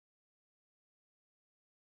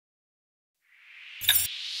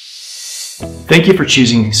Thank you for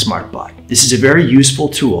choosing SmartBot. This is a very useful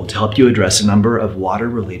tool to help you address a number of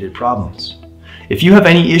water-related problems. If you have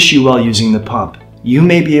any issue while using the pump, you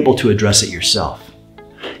may be able to address it yourself.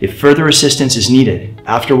 If further assistance is needed,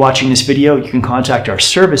 after watching this video, you can contact our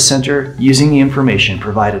service center using the information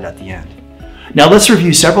provided at the end. Now let's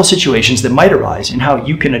review several situations that might arise and how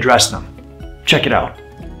you can address them. Check it out.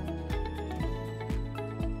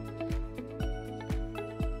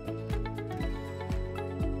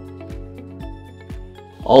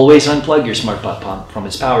 Always unplug your SmartBot pump from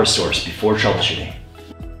its power source before troubleshooting.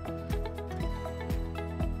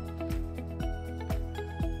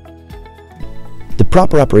 The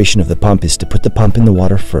proper operation of the pump is to put the pump in the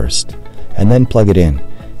water first and then plug it in.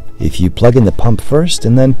 If you plug in the pump first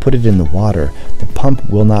and then put it in the water, the pump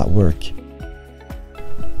will not work.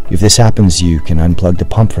 If this happens, you can unplug the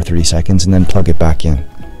pump for 30 seconds and then plug it back in.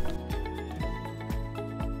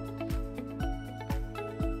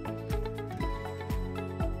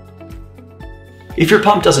 If your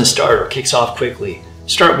pump doesn't start or kicks off quickly,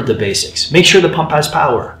 start with the basics. Make sure the pump has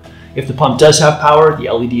power. If the pump does have power, the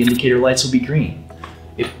LED indicator lights will be green.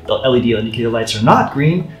 If the LED indicator lights are not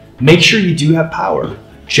green, make sure you do have power.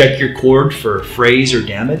 Check your cord for frays or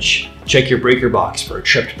damage. Check your breaker box for a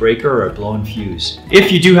tripped breaker or a blown fuse.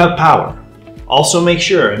 If you do have power, also make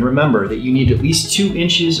sure and remember that you need at least 2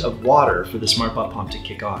 inches of water for the SmartBot pump to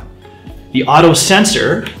kick on. The auto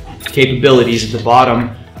sensor capabilities at the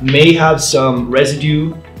bottom may have some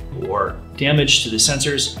residue or damage to the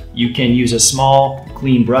sensors. You can use a small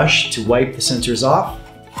clean brush to wipe the sensors off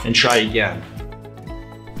and try again.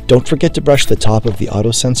 Don't forget to brush the top of the auto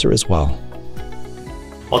sensor as well.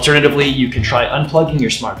 Alternatively, you can try unplugging your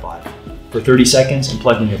SmartBot for 30 seconds and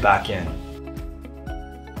plugging it back in.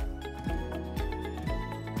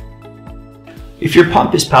 If your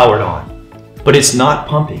pump is powered on, but it's not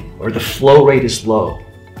pumping or the flow rate is low,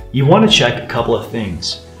 you want to check a couple of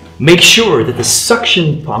things. Make sure that the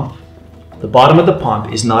suction pump, the bottom of the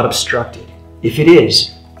pump, is not obstructed. If it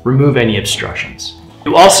is, remove any obstructions.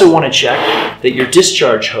 You also want to check that your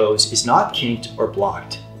discharge hose is not kinked or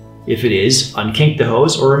blocked. If it is, unkink the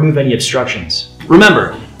hose or remove any obstructions.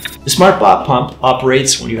 Remember, the SmartBot pump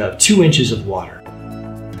operates when you have 2 inches of water.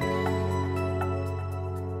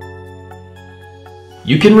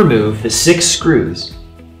 You can remove the 6 screws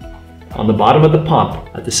on the bottom of the pump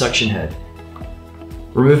at the suction head.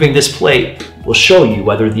 Removing this plate will show you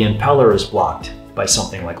whether the impeller is blocked by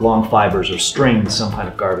something like long fibers or strings, some kind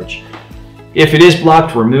of garbage. If it is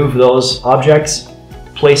blocked, remove those objects,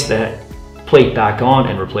 place the plate back on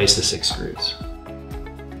and replace the 6 screws.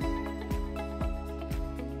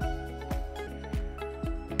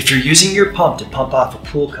 If you're using your pump to pump off a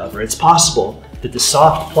pool cover, it's possible that the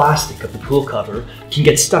soft plastic of the pool cover can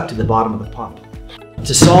get stuck to the bottom of the pump.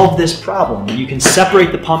 To solve this problem, you can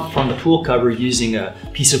separate the pump from the pool cover using a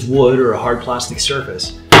piece of wood or a hard plastic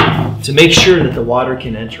surface to make sure that the water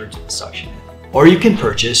can enter into the suction head. Or you can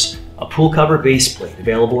purchase a pool cover base plate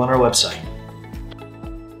available on our website.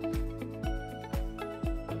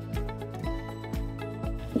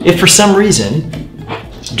 If for some reason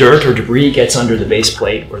dirt or debris gets under the base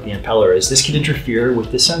plate where the impeller is, this can interfere with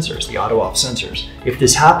the sensors, the auto-off sensors. If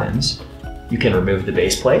this happens, you can remove the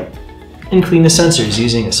base plate and clean the sensors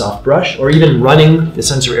using a soft brush or even running the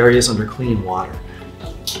sensor areas under clean water.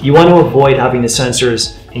 You want to avoid having the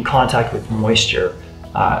sensors in contact with moisture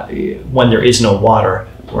when there is no water,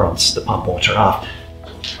 or else the pump won't turn off.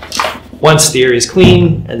 Once the area is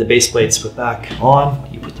clean and the base plate's put back on,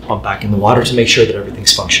 you put the pump back in the water to make sure that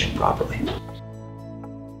everything's functioning properly.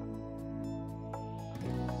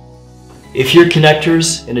 If your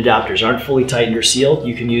connectors and adapters aren't fully tightened or sealed,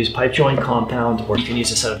 you can use pipe joint compound, or you can use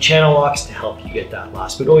a set of channel locks to help you get that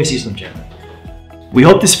last, but always use them gently. We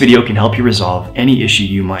hope this video can help you resolve any issue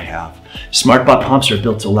you might have. SmartBot pumps are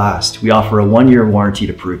built to last. We offer a 1-year warranty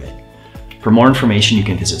to prove it. For more information, you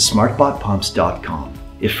can visit smartbotpumps.com.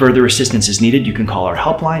 If further assistance is needed, you can call our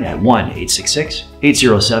helpline at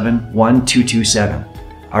 1-866-807-1227.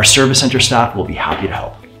 Our service center staff will be happy to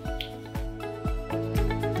help.